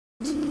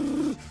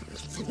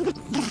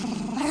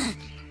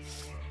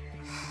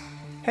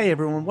Hey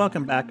everyone,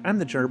 welcome back. I'm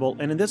the Gerbil,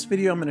 and in this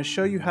video I'm going to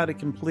show you how to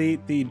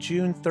complete the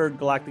June 3rd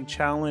Galactic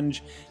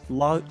Challenge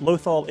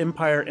Lothal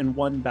Empire in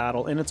one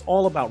battle, and it's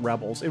all about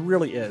rebels. It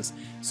really is.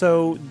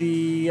 So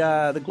the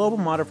global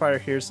modifier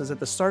here says at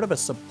the start of a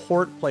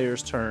support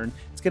player's turn,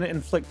 it's going to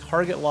inflict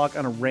target lock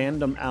on a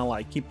random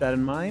ally. Keep that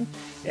in mind.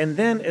 And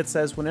then it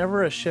says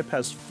whenever a ship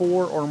has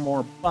 4 or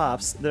more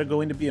buffs, they're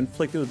going to be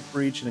inflicted with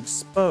breach and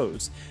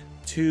expose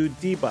to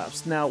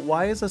debuffs. Now,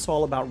 why is this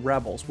all about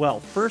rebels? Well,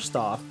 first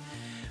off,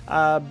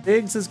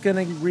 Biggs is going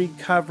to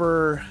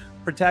recover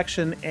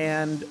protection,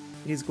 and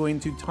he's going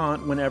to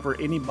taunt whenever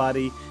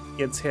anybody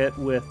gets hit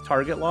with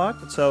target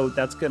lock, so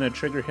that's going to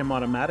trigger him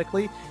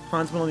automatically.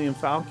 Han's Millennium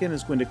Falcon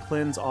is going to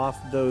cleanse off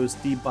those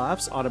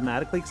debuffs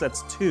automatically, because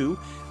that's 2.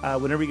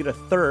 Whenever you get a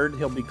third,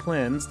 he'll be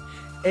cleansed.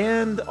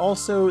 And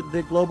also,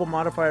 the global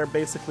modifier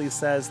basically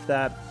says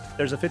that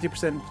there's a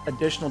 50%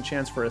 additional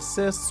chance for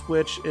assists,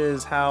 which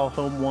is how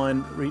Home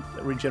 1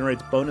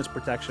 regenerates bonus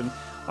protection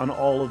on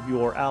all of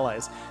your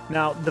allies.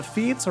 Now, the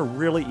feats are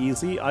really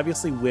easy.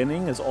 Obviously,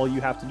 winning is all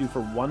you have to do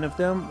for one of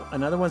them.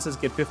 Another one says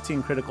get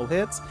 15 critical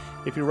hits.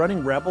 If you're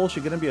running Rebels,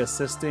 you're going to be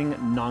assisting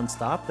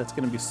non-stop. That's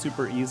going to be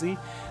super easy.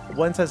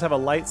 One says have a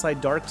light side,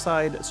 dark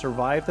side,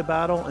 survive the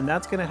battle, and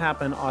that's going to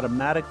happen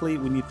automatically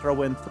when you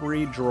throw in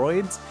 3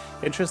 droids.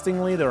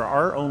 Interestingly, there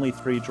are only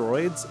 3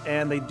 droids,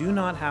 and they do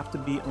not have to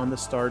be on the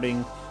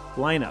starting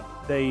lineup.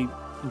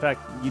 In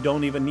fact, you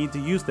don't even need to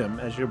use them,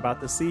 as you're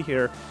about to see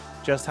here,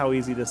 just how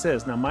easy this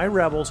is. Now, my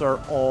Rebels are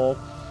all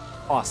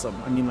awesome.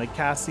 I mean, like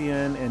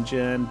Cassian and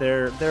Jin,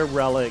 they're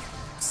relic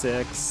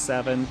 6,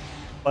 7,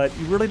 but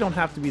you really don't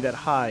have to be that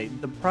high.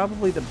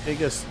 Probably the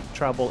biggest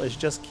trouble is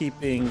just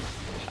keeping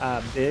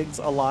Biggs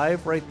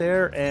alive right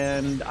there,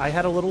 and I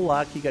had a little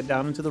luck. He got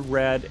down into the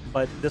red,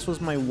 but this was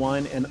my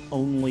one and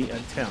only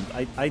attempt.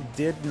 I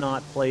did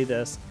not play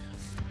this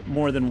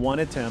more than one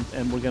attempt,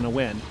 and we're gonna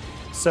win.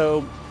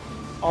 So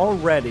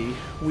already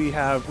we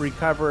have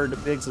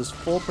recovered Biggs'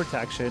 full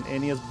protection,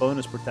 and he has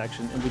bonus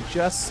protection, and we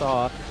just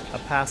saw a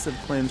passive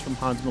cleanse from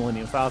Han's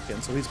Millennium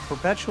Falcon, so he's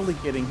perpetually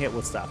getting hit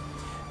with stuff.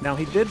 Now,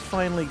 he did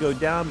finally go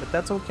down, but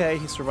that's okay.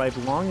 He survived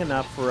long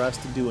enough for us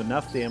to do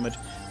enough damage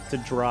to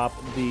drop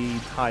the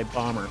TIE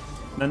Bomber.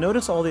 Now,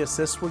 notice all the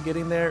assists we're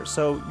getting there,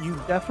 so you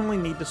definitely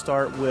need to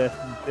start with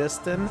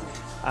Bistan,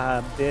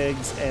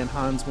 Biggs, and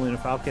Han's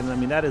Millennium Falcon. I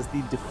mean, that is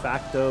the de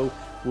facto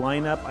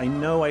lineup. I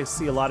know I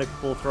see a lot of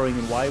people throwing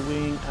in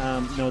Y-Wing.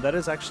 No, that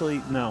is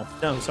actually, no,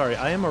 sorry.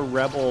 I am a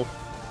Rebel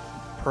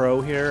pro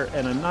here,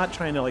 and I'm not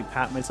trying to like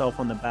pat myself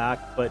on the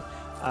back, but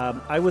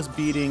I was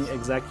beating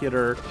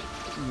Executor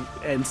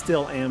and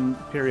still am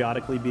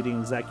periodically beating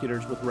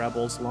Executors with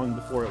Rebels long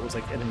before it was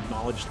like an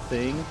acknowledged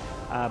thing.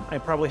 I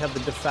probably have the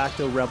de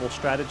facto Rebel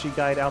strategy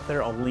guide out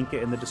there. I'll link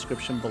it in the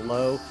description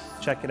below.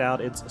 Check it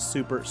out. It's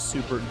super,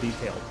 super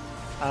detailed.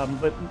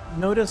 But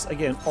notice,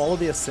 again, all of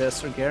the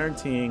assists are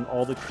guaranteeing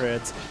all the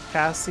crits.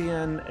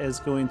 Cassian is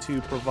going to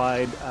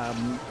provide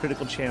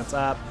critical chance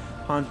up.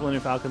 Han's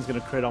Millennium Falcon is going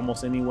to crit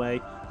almost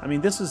anyway. I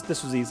mean, this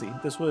was easy.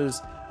 This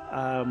was,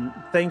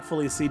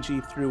 thankfully,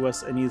 CG threw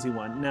us an easy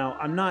one. Now,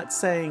 I'm not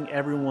saying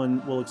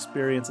everyone will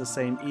experience the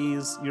same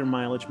ease. Your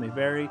mileage may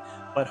vary,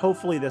 but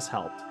hopefully this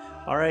helped.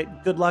 All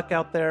right, good luck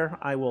out there.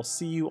 I will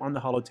see you on the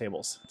holo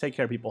tables. Take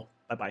care, people.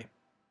 Bye-bye.